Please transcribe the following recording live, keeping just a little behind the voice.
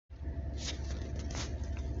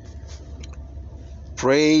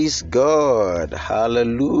Praise God.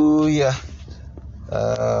 Hallelujah.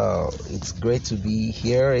 It's great to be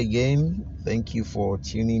here again. Thank you for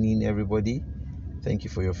tuning in, everybody. Thank you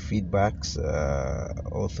for your feedbacks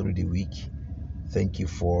all through the week. Thank you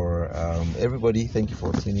for everybody. Thank you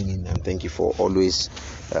for tuning in, and thank you for always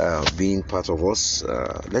being part of us.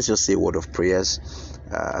 Let's just say a word of prayers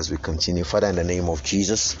as we continue. Father, in the name of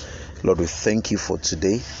Jesus, Lord, we thank you for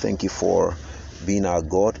today. Thank you for being our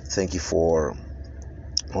God. Thank you for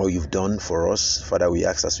all you've done for us. Father, we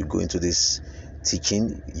ask as we go into this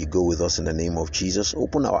teaching, you go with us in the name of Jesus.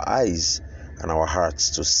 Open our eyes and our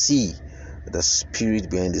hearts to see the spirit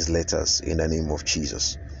behind these letters in the name of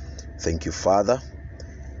Jesus. Thank you, Father.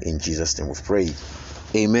 In Jesus' name we've prayed.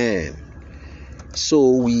 Amen.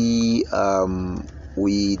 So we've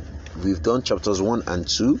done chapters 1 and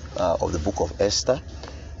 2 of the book of Esther.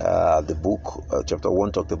 The book chapter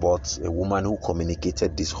 1 talked about a woman who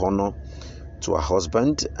communicated dishonor to her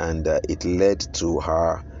husband, and it led to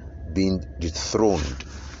her being dethroned.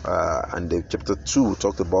 And the chapter 2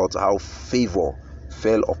 talked about how favor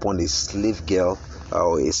fell upon a slave girl,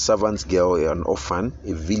 or a servant girl, an orphan,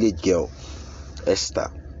 a village girl,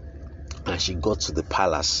 Esther, and she got to the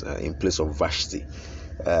palace in place of Vashti.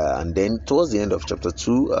 And then towards the end of chapter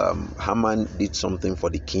 2, Haman did something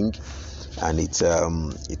for the king, and it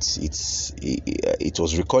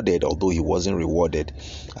was recorded, although he wasn't rewarded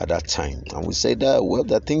at that time. And we said that, well,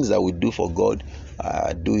 the things that we do for God,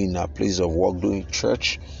 do in our place of work, do in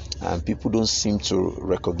church, and people don't seem to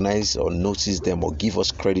recognize or notice them or give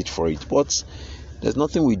us credit for it. But there's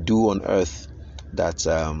nothing we do on earth that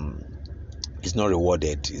is not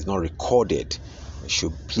rewarded, is not recorded. We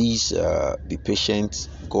should please be patient.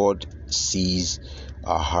 God sees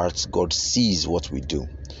our hearts. God sees what we do,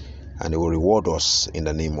 and He will reward us in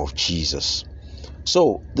the name of Jesus.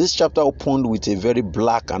 So this chapter opened with a very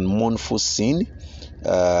black and mournful scene,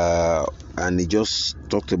 and it just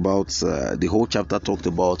talked about the whole chapter talked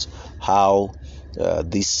about how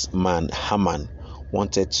this man Haman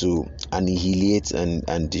wanted to annihilate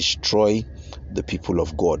and destroy the people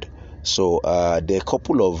of God. So there are a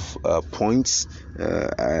couple of points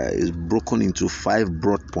is broken into 5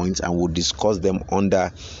 broad points, and we'll discuss them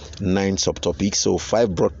under 9 subtopics. So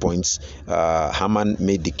 5 broad points. Haman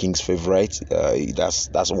made the king's favorite.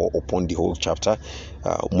 That's what opened the whole chapter.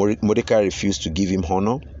 Mordecai refused to give him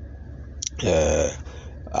honor.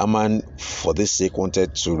 Haman, for this sake,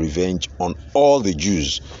 wanted to revenge on all the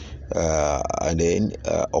Jews, and then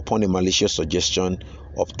upon a malicious suggestion,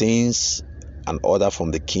 obtains an order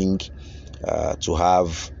from the king to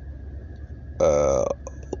have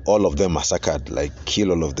all of them massacred, like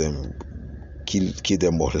kill all of them, kill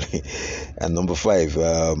them all. And number 5,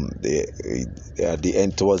 towards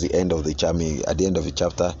the end of the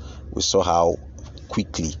chapter, we saw how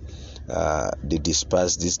quickly they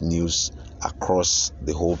dispersed this news across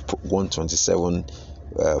the whole 127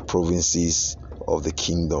 provinces of the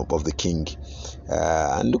kingdom of the king.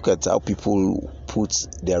 And look at how people put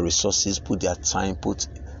their resources, put their time, put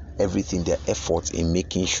everything, their effort in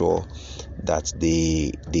making sure that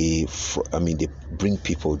they bring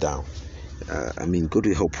people down. God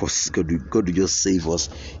will help us. God will just save us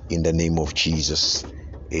in the name of Jesus.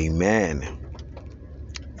 Amen.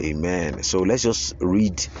 Amen. So let's just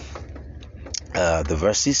read the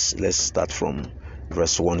verses. Let's start from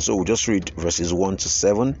verse 1. So we'll just read verses 1 to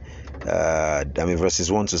 7. Verses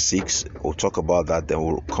 1 to 6. We'll talk about that. Then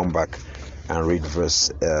we'll come back and read verse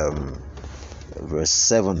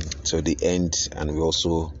 7 to the end, and we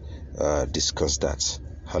also discuss that.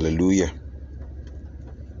 Hallelujah.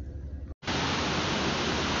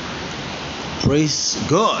 Praise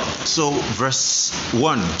God. So verse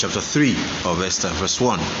 1, chapter 3 of Esther, verse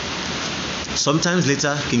 1. Sometimes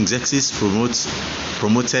later, King Xerxes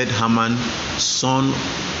promoted Haman, son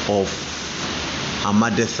of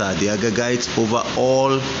Hammedatha the Agagite, over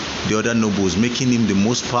all the other nobles, making him the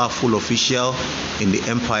most powerful official in the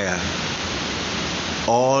empire.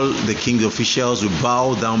 All the king's officials would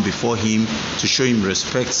bow down before him to show him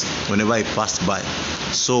respect whenever he passed by.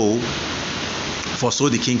 So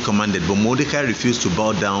the king commanded, but Mordecai refused to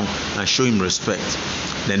bow down and show him respect.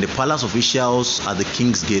 Then the palace officials at the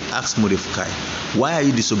king's gate asked Mordecai, "Why are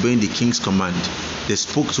you disobeying the king's command?" They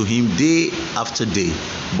spoke to him day after day,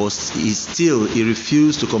 but he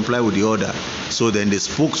refused to comply with the order. So then they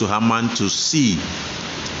spoke to Haman to see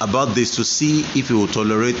if he would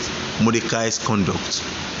tolerate Mordecai's conduct.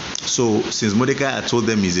 So since Mordecai had told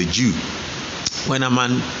them he's a Jew, when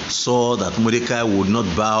Haman saw that Mordecai would not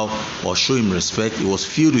bow or show him respect, he was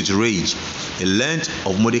filled with rage. He learned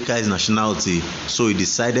of Mordecai's nationality, so he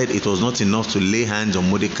decided it was not enough to lay hands on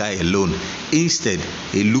Mordecai alone. Instead,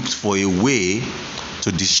 he looked for a way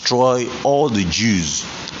to destroy all the Jews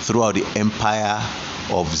throughout the empire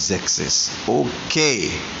of Xerxes.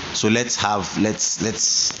 Okay, so let's have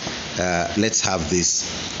this.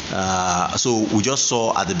 So we just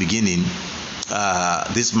saw at the beginning,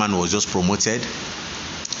 this man was just promoted.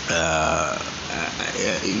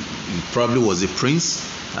 He probably was a prince,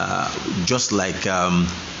 just like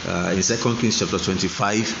in 2 Kings chapter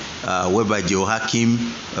 25, whereby Jehoiakim,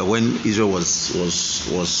 when Israel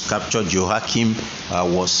was captured, Jehoiakim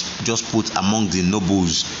was just put among the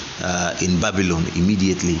nobles in Babylon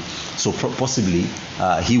immediately. So possibly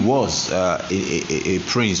he was a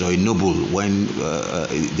prince or a noble when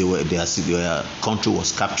their country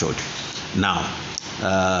was captured. Now,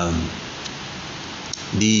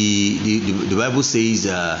 the Bible says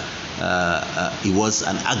he was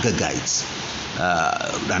an Agagite.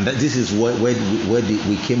 And this is where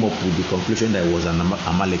we came up with the conclusion that he was an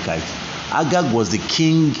Amalekite. Agag was the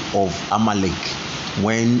king of Amalek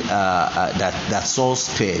when that Saul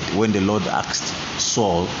spared, when the Lord asked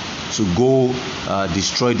Saul to go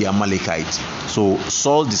destroy the Amalekites. So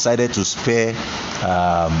Saul decided to spare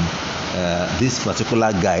this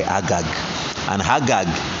particular guy, Agag, and Agag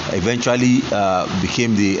eventually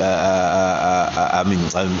became the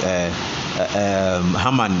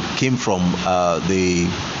Haman came from the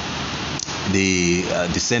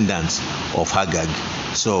descendants of Agag.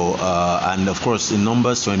 So and of course in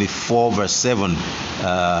Numbers 24 verse 7,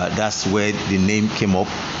 that's where the name came up.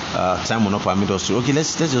 Time will not permit us to. Okay,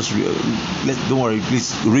 let's just don't worry,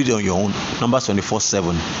 please read it on your own. Numbers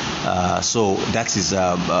 24:7. So that is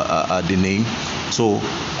the name. So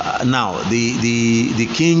now the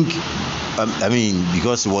king,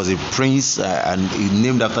 because he was a prince and he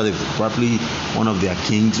named after probably one of their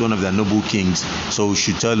kings, one of their noble kings. So he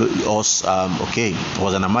should tell us, okay, he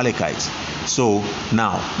was an Amalekite. So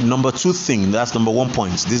now, number two thing, that's number 1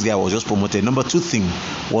 point. This guy was just promoted. Number two thing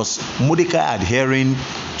was Mordecai adhering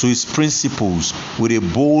to his principles with a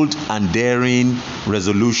bold and daring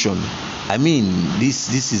resolution. This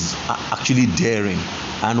is actually daring.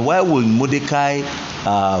 And why will Mordecai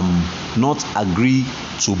not agree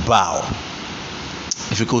to bow?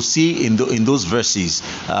 If you could see in those verses,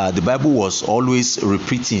 the Bible was always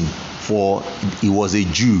repeating, for he was a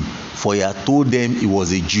Jew, for he had told them he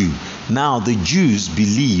was a Jew. Now the Jews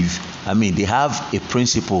believe, they have a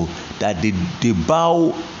principle that they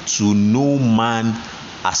bow to no man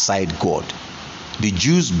aside God. The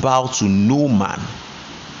Jews bow to no man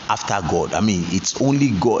after God. It's only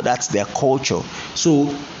God. That's their culture.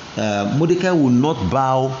 So Mordecai will not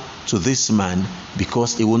bow to this man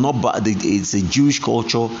because it will not bow. It's a Jewish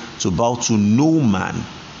culture to bow to no man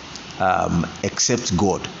except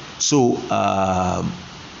God. So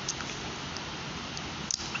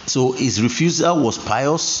his refusal was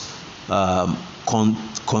pious,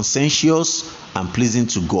 conscientious, and pleasing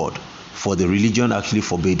to God, for the religion actually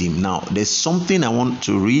forbade him. Now, there's something I want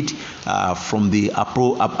to read from the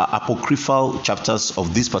apocryphal chapters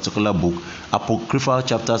of this particular book. Apocryphal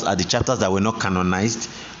chapters are the chapters that were not canonized,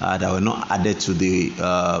 that were not added to the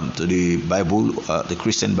Bible, the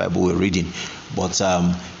Christian Bible we're reading. But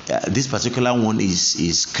this particular one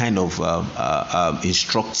is kind of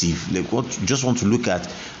instructive. Just want to look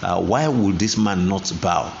at why would this man not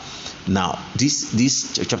bow? Now,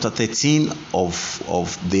 this chapter 13 of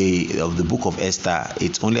the book of Esther,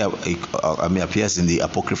 it only appears in the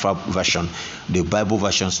apocryphal version. The Bible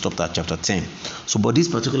version stopped at chapter 10. So, but this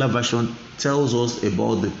particular version tells us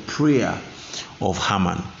about the prayer of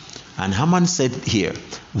Haman. And Haman said here,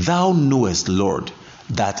 "Thou knowest, Lord,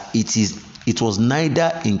 that it was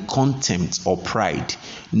neither in contempt or pride,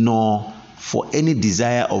 nor for any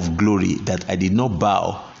desire of glory that I did not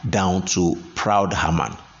bow down to proud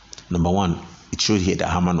Haman." Number one, it showed here that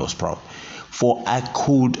Haman was proud. "For I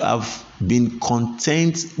could have been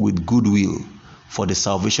content with goodwill for the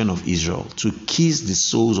salvation of Israel, to kiss the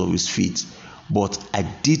soles of his feet. But I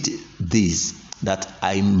did this, that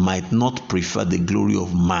I might not prefer the glory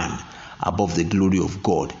of man above the glory of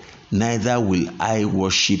God. Neither will I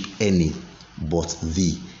worship any but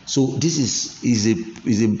thee." So this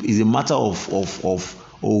is a matter of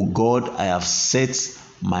oh God, I have set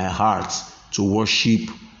my heart to worship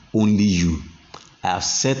only you. I have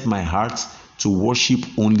set my heart to worship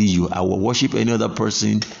only you. I will worship any other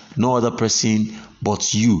person, no other person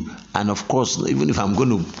but you. And of course, even if I'm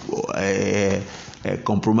going to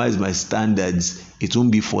compromise my standards, it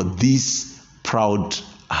won't be for this proud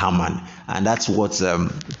Haman. And that's what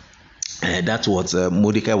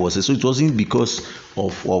Mordecai was saying. So it wasn't because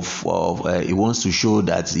of he wants to show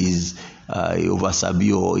that he's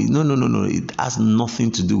oversabi, or no. It has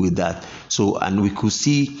nothing to do with that. So, and we could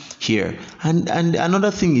see here, and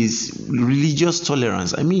another thing is religious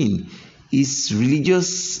tolerance. I mean, is religion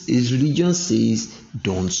says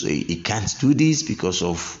don't, you can't do this because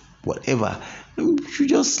of whatever. We should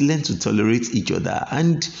just learn to tolerate each other.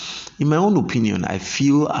 And in my own opinion, I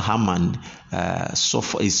feel Haman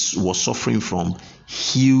was suffering from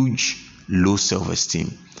huge low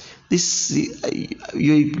self-esteem. This,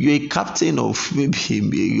 you're a captain of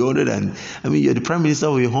maybe 100, and I mean you're the prime minister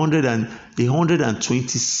of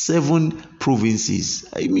 127 provinces.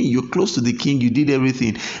 I mean, you're close to the king. You did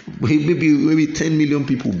everything. Maybe 10 million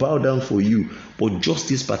people bow down for you, but just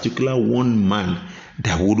this particular one man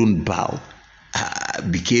that wouldn't bow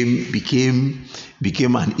became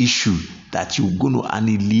an issue that you're going to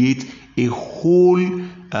annihilate a whole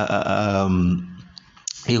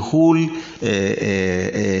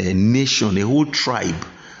nation, a whole tribe,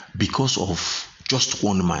 because of just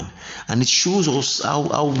one man. And it shows us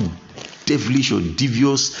how devilish or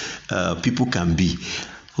devious people can be.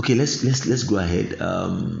 Okay, let's go ahead.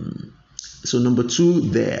 So number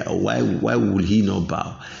 2 there, why would he not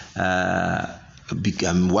bow?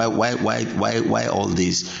 Why all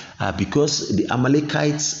this? Because the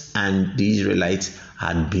Amalekites and the Israelites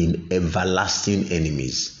had been everlasting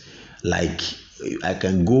enemies. Like, I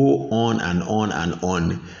can go on and on and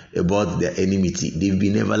on about their enmity. They've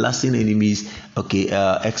been everlasting enemies. Okay,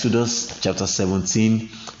 Exodus chapter 17,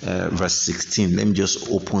 verse 16. Let me just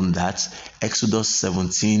open that. Exodus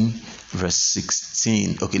 17, verse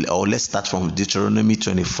 16. Okay, or let's start from Deuteronomy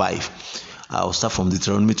 25. I'll start from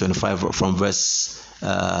Deuteronomy 25 from verse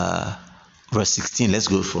 16. Let's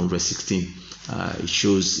go from verse 16. It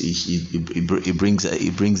shows, it brings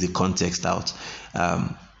the context out.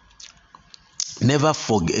 Never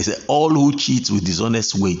forget, all who cheat with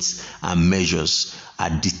dishonest weights and measures are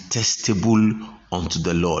detestable unto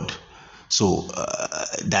the Lord. So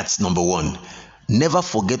that's number 1. Never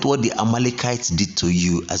forget what the Amalekites did to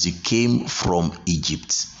you as you came from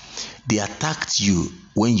Egypt. They attacked you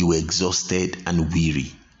when you were exhausted and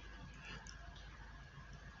weary.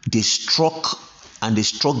 They struck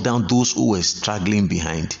down those who were struggling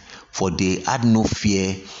behind, for they had no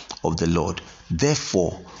fear of the Lord.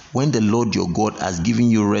 Therefore, when the Lord your God has given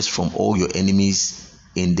you rest from all your enemies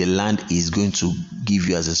in the land he is going to give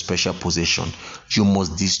you as a special possession, you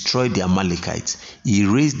must destroy the Amalekites,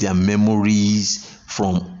 erase their memories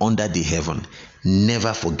from under the heaven.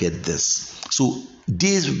 Never forget this. So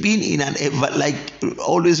there's been in an ever, like,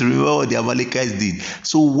 always remember what the Amalekites did.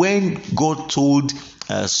 So when God told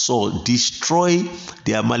Saul, destroy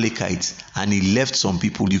the Amalekites, and he left some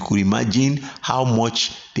people, you could imagine how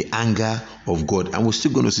much the anger of God. And we're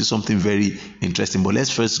still going to see something very interesting, but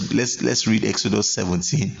let's read Exodus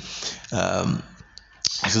 17.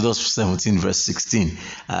 Exodus 17 verse 16.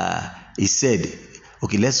 He said,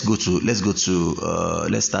 okay, let's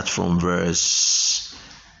start from verse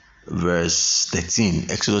 13.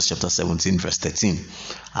 Exodus chapter 17 verse 13.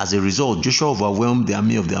 As a result, Joshua overwhelmed the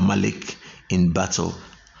army of the Amalek in battle.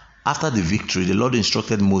 After the victory, the Lord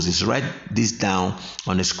instructed Moses, write this down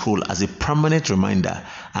on a scroll as a permanent reminder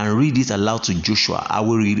and read it aloud to Joshua. I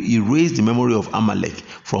will erase the memory of Amalek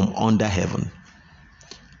from under heaven.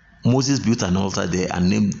 Moses built an altar there and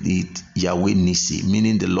named it Yahweh Nissi,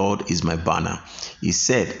 meaning the Lord is my banner. He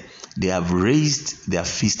said, they have raised their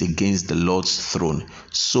fist against the Lord's throne.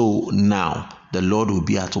 So now the Lord will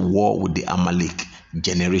be at war with the Amalek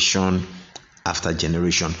generation after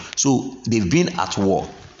generation. So they've been at war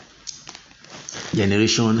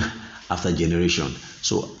generation after generation.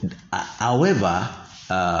 So however,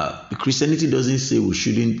 Christianity doesn't say we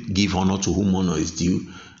shouldn't give honor to whom honor is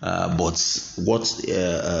due, but what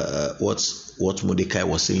Mordecai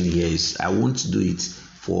was saying here is, I won't do it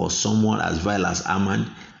for someone as vile as Haman,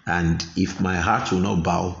 and if my heart will not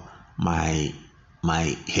bow, my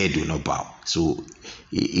head will not bow. So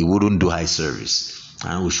he wouldn't do high service.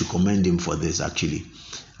 And we should commend him for this, actually.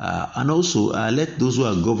 And also, let those who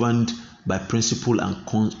are governed by principle and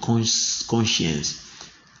conscience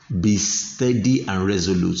be steady and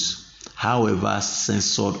resolute, however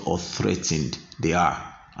censored or threatened they are,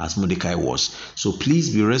 as Mordecai was. So please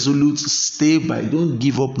be resolute, stay by, don't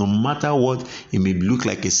give up no matter what. It may look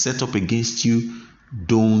like a setup against you.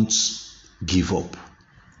 Don't give up.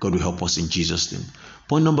 God will help us in Jesus' name.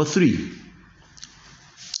 Point number 3.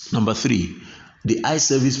 The eye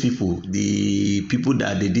service people, the people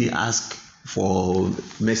that they didn't ask for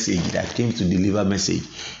message, that came to deliver message,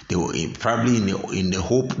 they were probably in the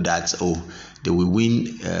hope that they will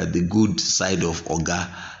win the good side of Oga.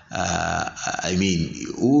 I mean,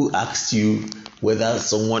 who asked you whether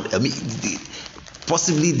someone? I mean,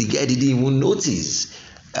 Possibly the guy didn't even notice.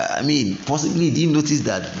 Possibly he didn't notice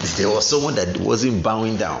that there was someone that wasn't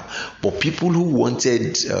bowing down. But people who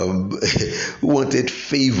wanted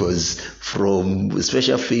favors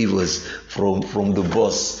special favors from the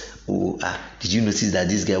boss. Did you notice that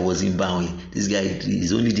this guy wasn't bowing? This guy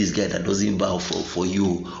is only this guy that doesn't bow for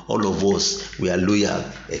you. All of us, we are loyal,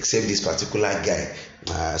 except this particular guy.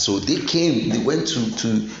 So they went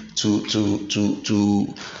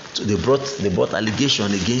they brought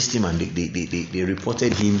allegation against him, and they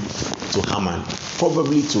reported him to Haman,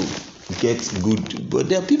 probably to get good. But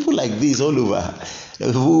there are people like this all over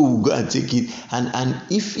who will go and take it. And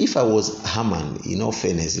if I was Haman, in all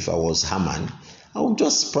fairness, if I was Haman, I would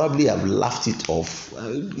just probably have laughed it off.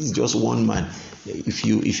 It's just one man. If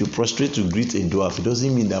you prostrate to greet a dwarf, it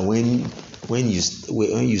doesn't mean that when you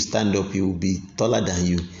stand up, he will be taller than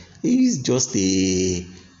you. He's just a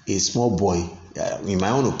small boy. In my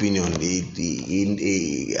own opinion,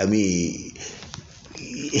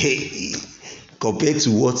 compared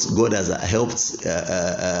to what God has helped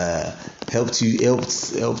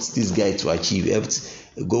this guy to achieve, what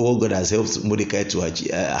God has helped Mordecai to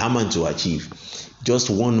achieve, Haman to achieve. Just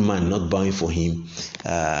one man not bowing for him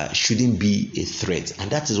shouldn't be a threat.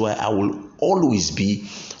 And that is why I will always be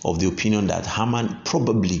of the opinion that Haman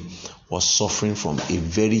probably was suffering from a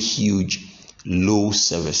very huge low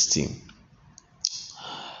self-esteem.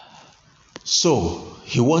 So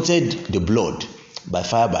he wanted the blood by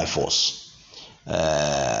fire, by force.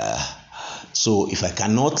 So if I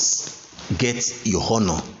cannot get your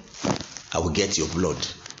honor, I will get your blood.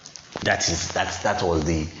 That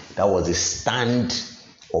was the stand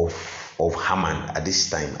of Haman at this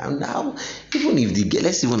time. And now, even if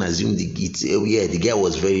let's even assume the guy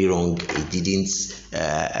was very wrong, he didn't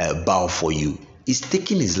bow for you. He's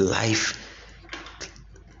taking his life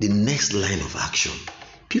the next line of action.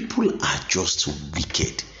 People are just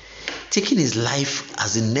wicked. Taking his life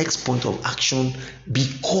as the next point of action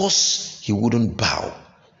because he wouldn't bow.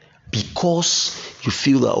 Because you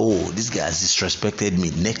feel that, this guy has disrespected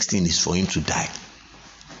me. Next thing is for him to die.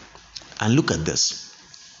 And look at this.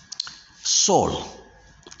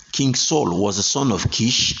 King Saul was the son of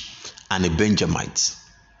Kish and a Benjamite.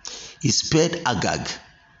 He spared Agag.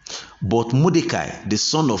 But Mordecai, the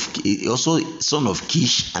son of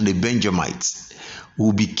Kish and a Benjamite,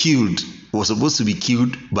 was supposed to be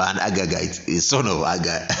killed by an Agagite, a son of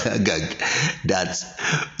Agag, that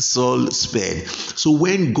Saul spared. So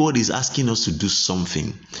when God is asking us to do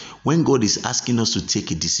something, when God is asking us to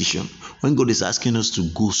take a decision, when God is asking us to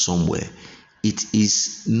go somewhere, it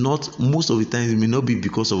is not, most of the time, it may not be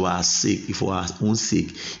because of our sake, for our own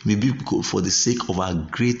sake. It may be for the sake of our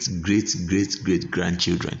great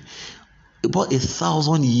grandchildren. About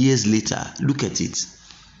 1,000 years later, look at it.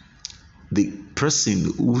 The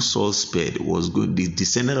person who Saul spared the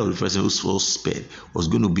descendant of the person who Saul spared was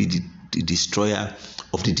going to be the destroyer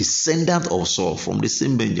of the descendant of Saul from the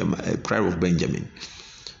same tribe of Benjamin.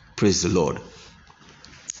 Praise the Lord.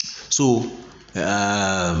 So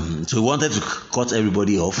he wanted to cut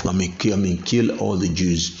everybody off. Kill all the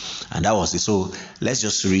Jews, and that was it. So let's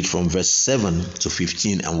just read from verse 7 to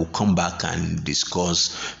 15, and we'll come back and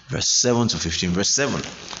discuss verse 7 to 15. Verse 7.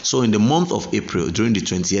 So in the month of April, during the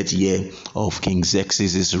 20th year of King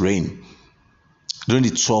Xerxes' reign, during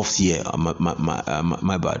the 12th year,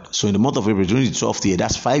 my bad. So in the month of April, during the 12th year,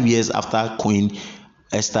 that's 5 years after Queen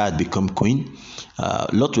Esther had become queen,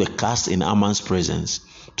 lots were cast in Haman's presence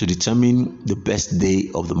to determine the best day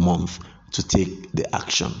of the month to take the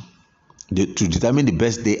action. To determine the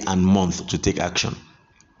best day and month to take action.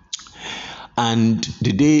 And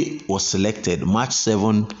the day was selected, March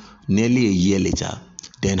 7, nearly a year later.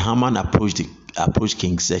 Then Haman approached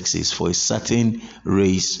King Xerxes for a certain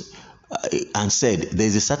race and said, there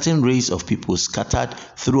is a certain race of people scattered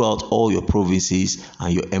throughout all your provinces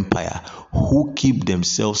and your empire who keep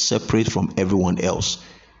themselves separate from everyone else.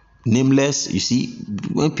 Nameless. You see,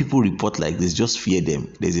 when people report like this, just fear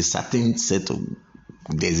them. There's a certain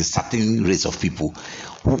race of people.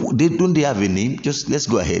 Don't they have a name? Just let's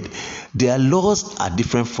go ahead. Their laws are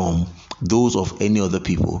different from those of any other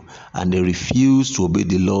people, and they refuse to obey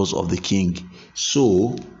the laws of the king.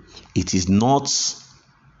 So it is not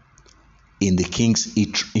in the king's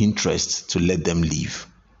interest to let them live.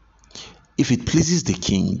 If it pleases the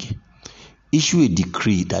king, issue a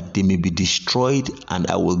decree that they may be destroyed, and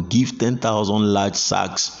I will give 10,000 large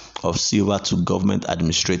sacks of silver to government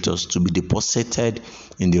administrators to be deposited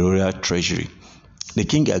in the royal treasury. The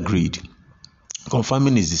king agreed,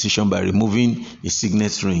 confirming his decision by removing a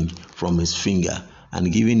signet ring from his finger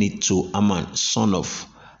and giving it to Haman, son of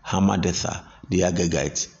Hammedatha, the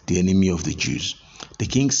Agagite, the enemy of the Jews. The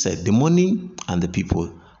king said, "The money and the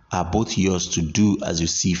people are both yours to do as you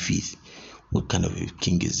see fit." What kind of a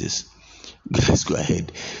king is this? Let's go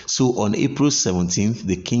ahead. So on April 17th,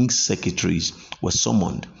 the king's secretaries were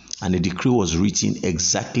summoned and a decree was written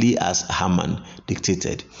exactly as Haman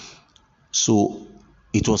dictated. So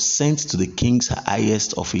it was sent to the king's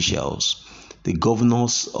highest officials, the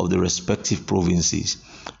governors of the respective provinces,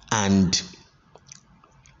 and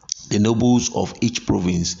the nobles of each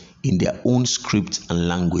province in their own script and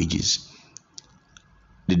languages.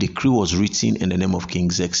 The decree was written in the name of King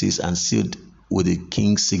Xerxes and sealed with the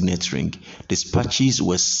king's signet ring. Dispatches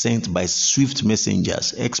were sent by swift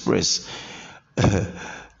messengers, express,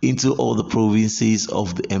 into all the provinces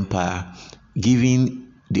of the empire, giving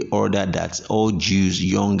the order that all Jews,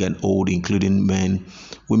 young and old, including men,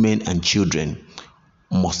 women, and children,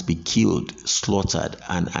 must be killed, slaughtered,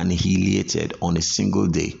 and annihilated on a single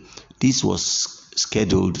day. This was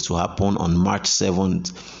scheduled to happen on March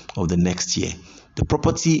 7th of the next year. The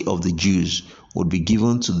property of the Jews would be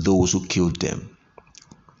given to those who killed them.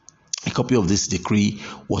 A copy of this decree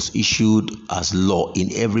was issued as law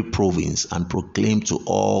in every province and proclaimed to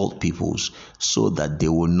all peoples, so that they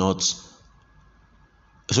will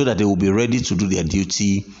be ready to do their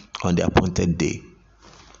duty on the appointed day.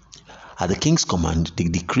 At the king's command, the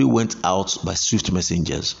decree went out by swift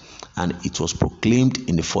messengers, and it was proclaimed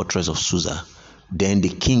in the fortress of Susa. Then the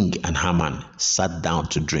king and Haman sat down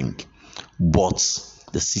to drink, but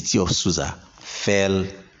the city of Susa fell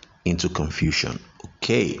into confusion.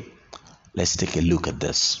 Okay, let's take a look at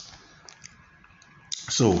this.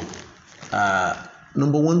 So,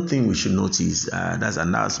 number one thing we should notice,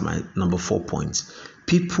 that's my number 4 point.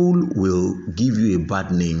 People will give you a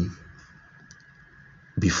bad name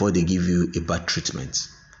before they give you a bad treatment.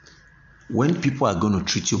 When people are going to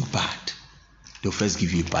treat you bad, they'll first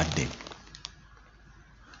give you a bad name.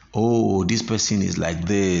 Oh, this person is like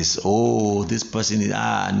this. Oh, this person is,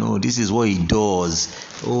 no, this is what he does.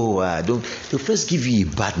 Oh, they'll first give you a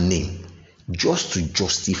bad name just to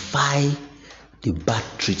justify the bad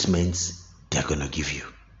treatments they're going to give you.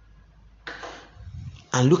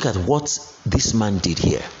 And look at what this man did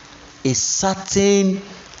here. A certain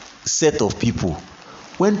set of people,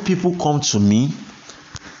 when people come to me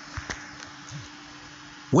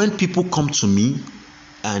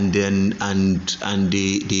and then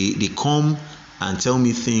they come and tell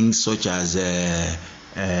me things such as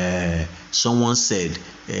someone said,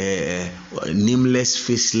 nameless,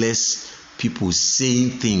 faceless people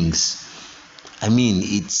saying things. I mean,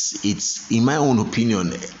 it's in my own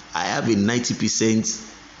opinion, I have a 90%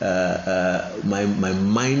 my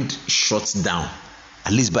mind shuts down,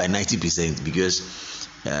 at least by 90%, because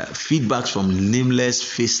feedbacks from nameless,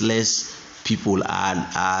 faceless people it's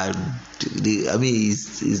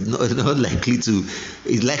not likely to,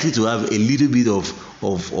 it's likely to have a little bit of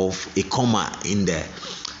a comma in there.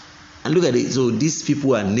 And look at it. So these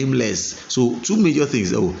people are nameless. So two major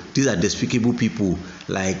things. Oh, these are despicable people,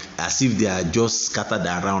 like as if they are just scattered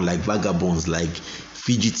around like vagabonds, like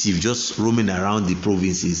fugitives, just roaming around the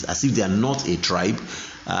provinces, as if they are not a tribe.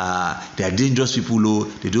 They are dangerous people. Oh,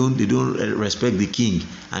 they don't respect the king.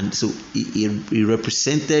 And so he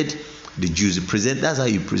represented the Jews. That's how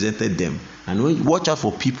he presented them. And when you watch out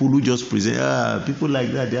for people who just present, people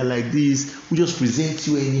like that, they are like this, who just present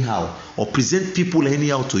you anyhow, or present people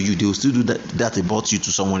anyhow to you. They will still do that about you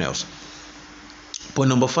to someone else. Point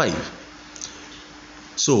number 5.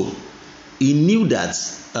 So he knew that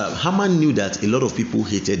Haman knew that a lot of people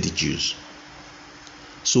hated the Jews.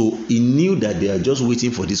 So he knew that they are just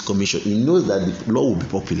waiting for this commission. He knows that the law will be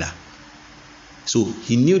popular. So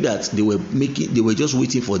he knew that they were just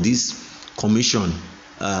waiting for this commission,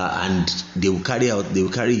 and they will carry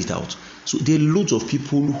it out. So there are loads of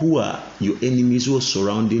people who are your enemies who are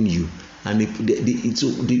surrounding you, and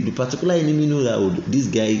the particular enemy know that this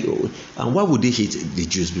guy. And why would they hate the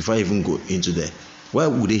Jews? Before I even go into there, why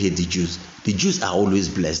would they hate the Jews? The Jews are always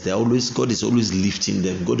blessed. God is always lifting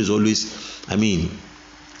them. God is always,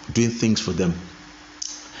 doing things for them.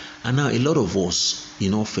 And now a lot of us,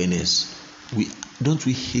 in all fairness, we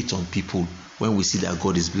hate on people when we see that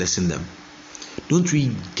God is blessing them? Don't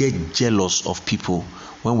we get jealous of people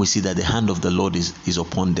when we see that the hand of the Lord is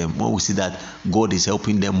upon them, when we see that God is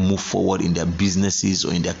helping them move forward in their businesses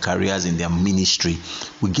or in their careers, in their ministry?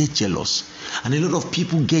 We get jealous. And a lot of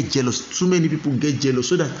people get jealous. Too many people get jealous,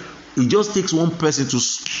 so that it just takes one person to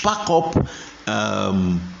spark up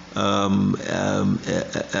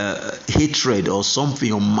hatred or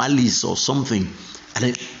something, or malice or something, and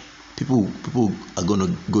then people are going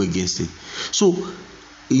to go against it. So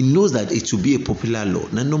he knows that it will be a popular law.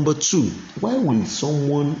 Now, number 2, why will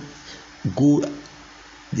someone go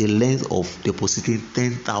the length of depositing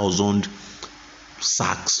 10,000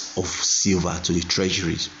 sacks of silver to the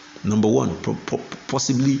treasuries. Number one,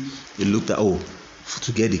 possibly they looked at,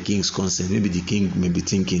 to get the king's consent. Maybe the king may be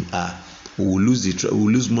thinking, we will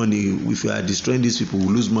lose money if we are destroying these people. We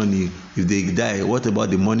will lose money if they die. What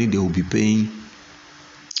about the money they will be paying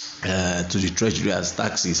to the treasury as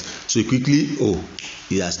taxes? So he quickly,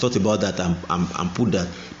 he has thought about that and put that.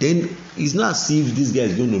 Then it's not as if this guy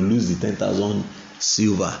is going to lose the 10,000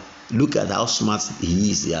 silver. Look at how smart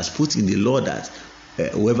he is. He has put in the law that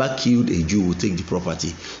whoever killed a Jew will take the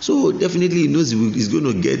property. So definitely he knows he's going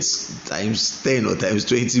to get times 10 or times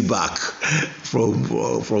 20 back from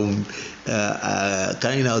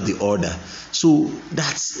carrying out the order. So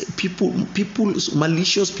that's people,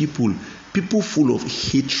 malicious people full of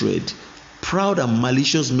hatred, proud and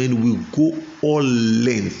malicious men will go all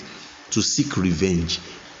length to seek revenge.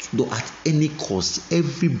 At any cost.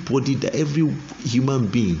 Everybody, that every human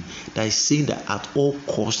being that is saying that at all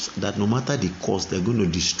costs, that no matter the cost, they're going to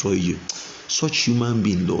destroy you. Such human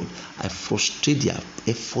being, Lord, I frustrate their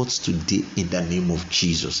efforts today in the name of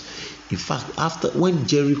Jesus. In fact, when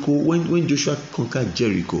Joshua conquered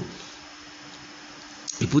Jericho,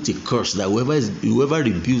 he put a curse that whoever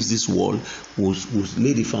rebuilds this wall will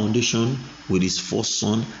lay the foundation with his first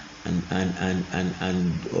son and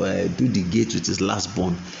do the gate with his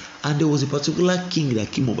lastborn. And there was a particular king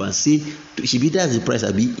that came up and said, "Should be that's the price.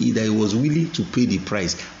 That he was willing to pay the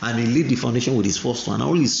price." And he laid the foundation with his first son, and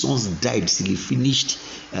all his sons died till he finished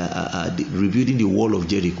rebuilding the wall of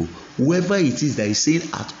Jericho. Whoever it is that is saying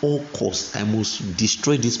at all costs, I must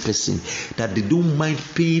destroy this person, that they don't mind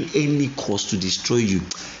paying any cost to destroy you,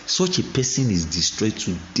 such a person is destroyed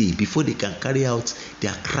today before they can carry out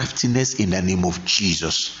their craftiness in the name of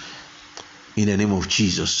Jesus. In the name of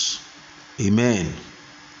Jesus. Amen.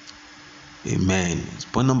 Amen.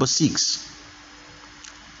 Point number 6.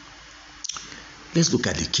 Let's look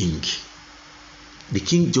at the king. The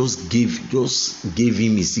king just gave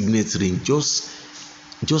him a signet ring, just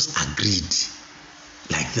agreed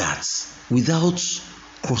like that, without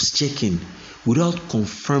cross-checking, without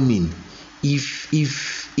confirming if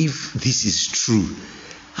this is true.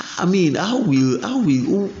 I mean, how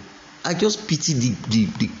will I just pity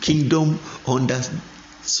the kingdom under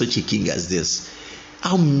such a king as this.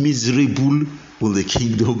 How miserable will the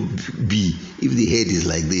kingdom be if the head is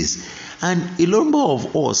like this? And a number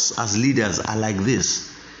of us as leaders are like this.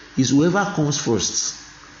 Is whoever comes first,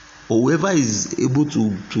 or whoever is able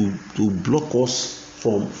to block us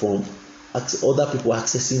from other people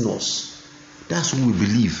accessing us. That's who we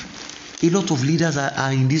believe. A lot of leaders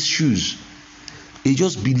are in these shoes. They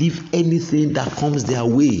just believe anything that comes their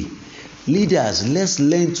way. Leaders, let's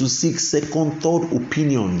learn to seek second, third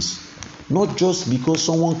opinions. Not just because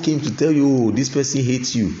someone came to tell you, this person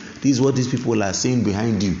hates you. This is what these people are saying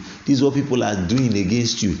behind you. This is what people are doing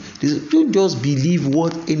against you. Don't just believe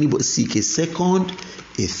what anybody. Seek a second,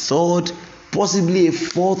 a third, possibly a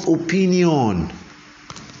fourth opinion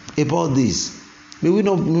about this. May we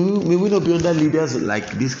not be under leaders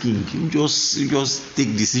like this king. You just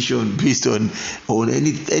take decision based on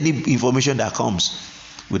any information that comes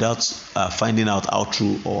without finding out how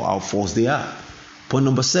true or how false they are. Point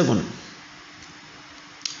number 7.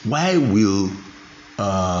 Why will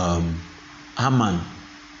Haman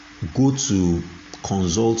go to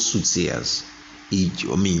consult soothsayers?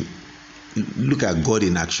 Look at God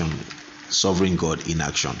in action, sovereign God in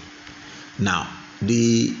action. Now,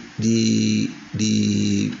 the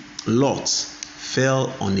lot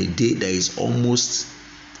fell on a day that is almost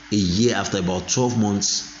a year after, about 12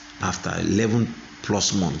 months after, 11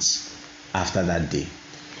 plus months after that day.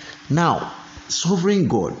 Now, sovereign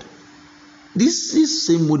God, this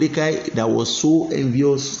same Mordecai that was so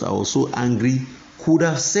envious, that was so angry, could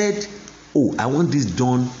have said, "Oh, I want this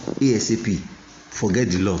done ASAP.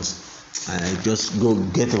 Forget the lot. And just go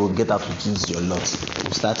get out to choose your lot.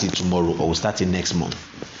 We'll start it tomorrow, or we'll start it next month."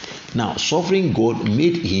 Now, sovereign God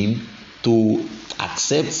made him to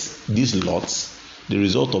accept this lot, the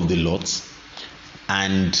result of the lot,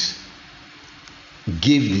 and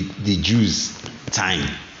gave the Jews time.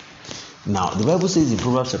 Now, the Bible says in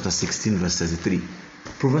Proverbs chapter 16 verse 33,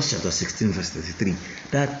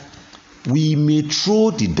 that we may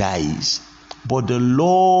throw the dice, but the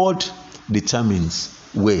Lord determines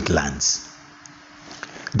where it lands.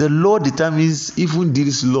 The Lord determines even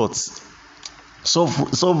these lots.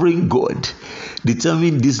 Sovereign God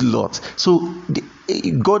determined this lot. So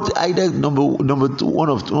God either number two, one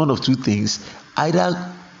of two things,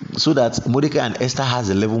 either so that Mordecai and Esther has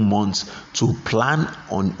 11 months to plan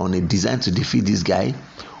on a design to defeat this guy,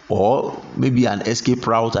 or maybe an escape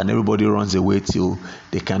route and everybody runs away till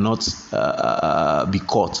they cannot be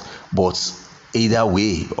caught. But either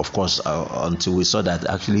way, of course, until we saw that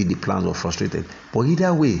actually the plans were frustrated. But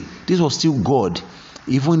either way, this was still God.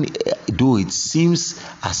 Even though it seems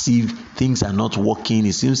as if things are not working,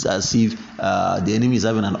 it seems as if the enemy is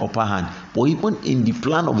having an upper hand, but even in the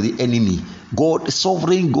plan of the enemy, God,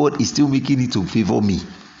 sovereign God, is still making it to favor me.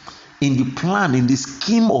 In the plan, in the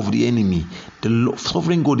scheme of the enemy, the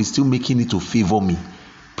sovereign God is still making it to favor me.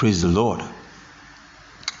 Praise the Lord.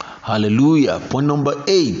 Hallelujah. Point number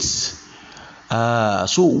 8.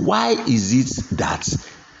 So why is it that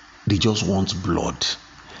they just want blood?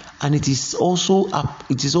 And it is also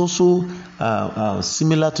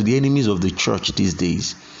similar to the enemies of the church these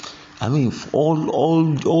days. I mean,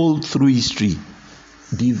 all through history,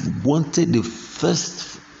 they've wanted the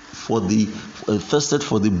thirsted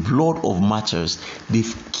for the blood of martyrs.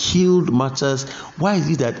 They've killed martyrs. Why is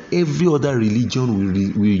it that every other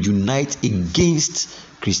religion will unite against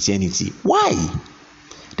Christianity? Why?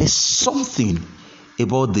 There's something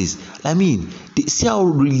about this. I mean, see how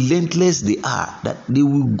relentless they are, that they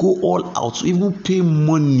will go all out to even pay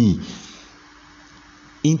money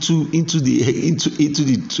into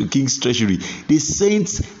the king's treasury. They send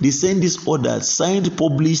this order, signed,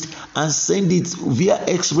 published, and send it via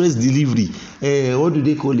express delivery. What do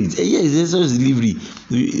they call it? Yes, express delivery.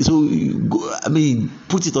 So I mean,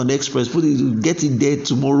 put it on express, get it there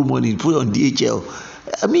tomorrow morning, put it on DHL.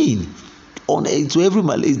 I mean,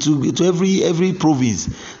 to every province.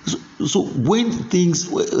 So when things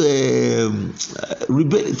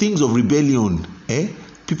things of rebellion,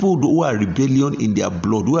 people who are rebellion in their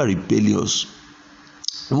blood, who are rebellious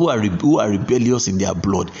in their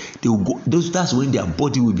blood, they will go. That's when their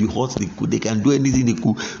body will be hot. They can do anything. They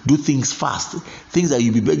could do things fast, things that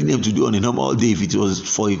you'll be begging them to do on a normal day if it was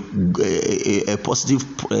for a positive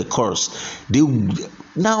course.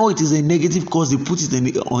 Now it is a negative course. They put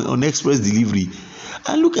it on express delivery.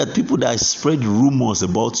 And look at people that spread rumors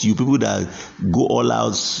about you, people that go all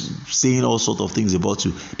out saying all sorts of things about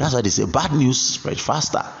you. That's why they say bad news spread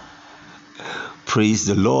faster. Praise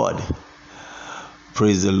the Lord.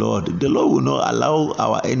 Praise the Lord. The Lord will not allow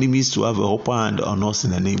our enemies to have a upper hand on us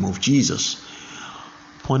in the name of Jesus.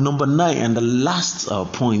 Point number 9, and the last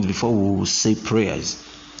point before we will say prayers.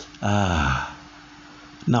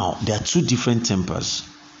 Now, there are two different tempers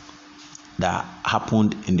that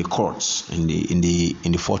happened in the courts in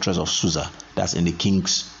the fortress of Susa. That's in the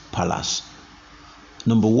king's palace.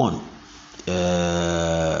 Number 1,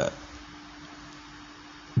 the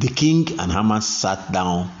king and Haman sat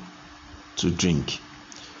down to drink.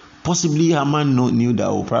 Possibly Haman knew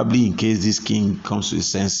that probably in case this king comes to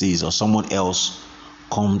his senses or someone else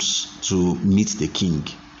comes to meet the king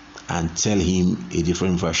and tell him a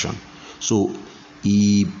different version, so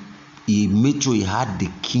he made sure he had the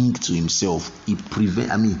king to himself. He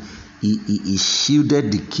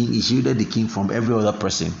shielded the king. He shielded the king from every other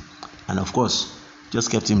person, and of course,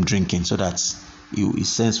 just kept him drinking so that his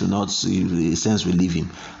sense will leave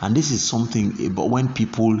him. And this is something about when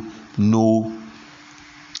people know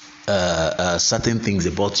certain things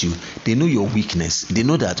about you. They know your weakness. They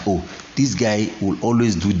know that, this guy will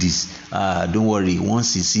always do this. Don't worry.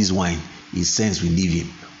 Once he sees wine, his sense will leave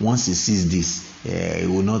him. Once he sees this, he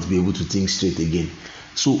will not be able to think straight again.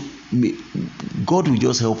 So God will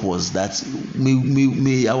just help us that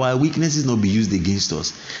may our weaknesses not be used against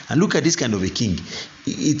us. And look at this kind of a king.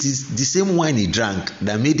 It is the same wine he drank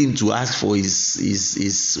that made him to ask for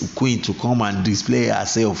his queen to come and display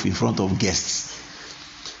herself in front of guests.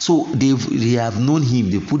 So they have known him.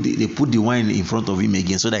 They put the wine in front of him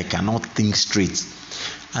again so that he cannot think straight.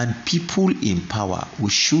 And people in power, we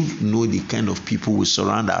should know the kind of people we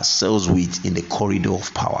surround ourselves with in the corridor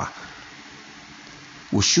of power.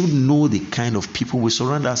 We should know the kind of people we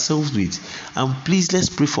surround ourselves with. And please, let's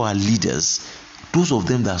pray for our leaders, those of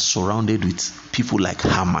them that are surrounded with people like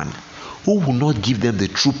Haman, who will not give them the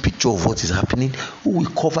true picture of what is happening, who will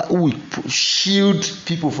shield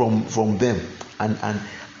people from them and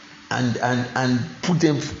put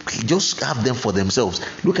them, just have them for themselves.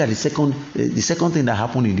 Look at the second thing that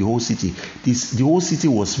happened in the whole city. The whole city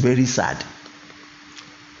was very sad.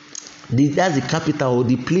 That's the capital,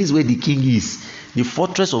 the place where the king is, the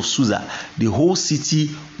fortress of Susa. The whole city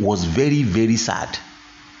was very, very sad,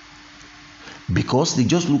 because they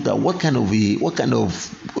just looked at what kind of a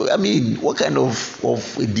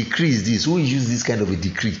decree is this? Who used this kind of a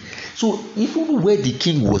decree? So even where the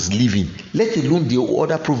king was living, let alone the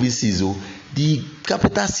other provinces, the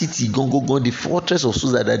capital city, the fortress of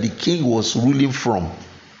Susa that the king was ruling from,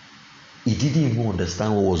 he didn't even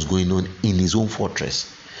understand what was going on in his own fortress.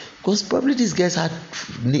 Because probably these guys had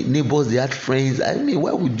neighbors, they had friends. I mean,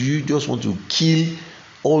 why would you just want to kill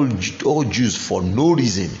all Jews for no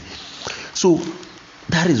reason? So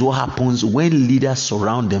that is what happens when leaders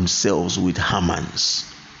surround themselves with Hamans.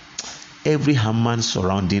 Every Haman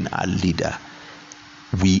surrounding a leader,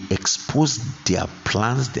 we expose their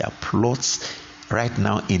plans, their plots right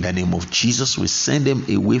now in the name of Jesus. We send them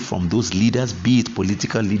away from those leaders, be it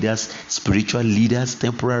political leaders, spiritual leaders,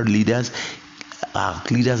 temporary leaders,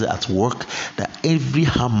 leaders at work, that every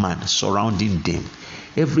Haman surrounding them,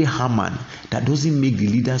 every Haman that doesn't make the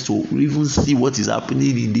leaders to even see what is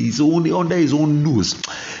happening in under his own nose,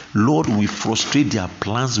 Lord, we frustrate their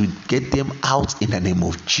plans, we get them out in the name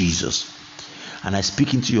of Jesus. And I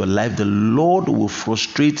speak into your life, the Lord will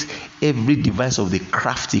frustrate every device of the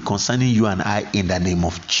crafty concerning you and I in the name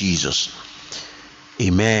of Jesus.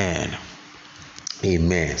 Amen.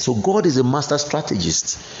 Amen. So God is a master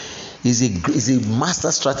strategist. He's a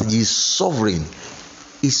master strategist. He's sovereign.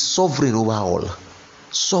 He's sovereign over all.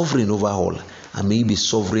 Sovereign over all. And may he be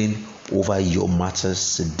sovereign over your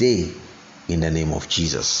matters today in the name of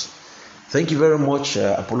Jesus. Thank you very much.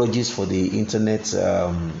 Apologies for the internet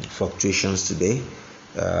fluctuations today.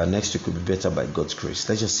 Next week will be better by God's grace.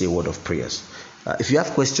 Let's just say a word of prayers. If you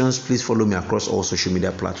have questions, please follow me across all social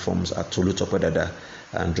media platforms at Tolu Topadada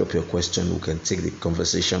and drop your question. We can take the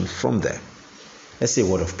conversation from there. Let's say a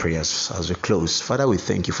word of prayers as we close. Father, we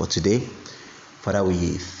thank you for today. Father, we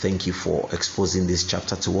thank you for exposing this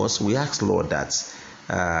chapter to us. We ask, Lord, that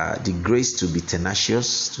the grace to be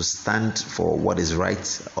tenacious, to stand for what is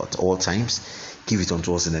right at all times, give it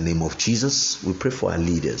unto us in the name of Jesus. We pray for our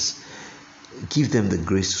leaders. Give them the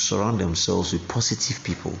grace to surround themselves with positive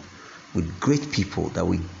people, with great people that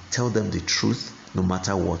will tell them the truth no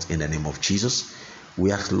matter what in the name of Jesus.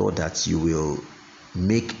 We ask, Lord, that you will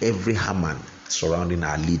make every Haman surrounding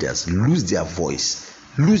our leaders lose their voice,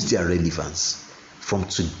 lose their relevance from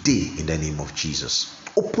today in the name of Jesus.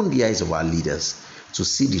 Open the eyes of our leaders to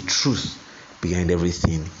see the truth behind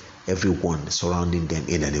everything, everyone surrounding them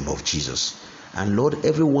in the name of Jesus. And Lord,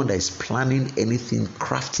 everyone that is planning anything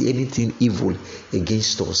crafty, anything evil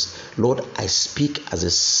against us, Lord, I speak as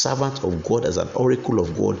a servant of God, as an oracle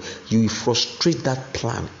of God, you will frustrate that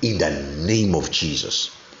plan in the name of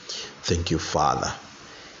Jesus. Thank you, Father.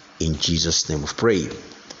 In Jesus' name we've prayed.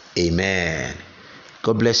 Amen.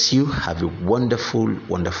 God bless you. Have a wonderful,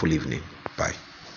 wonderful evening. Bye.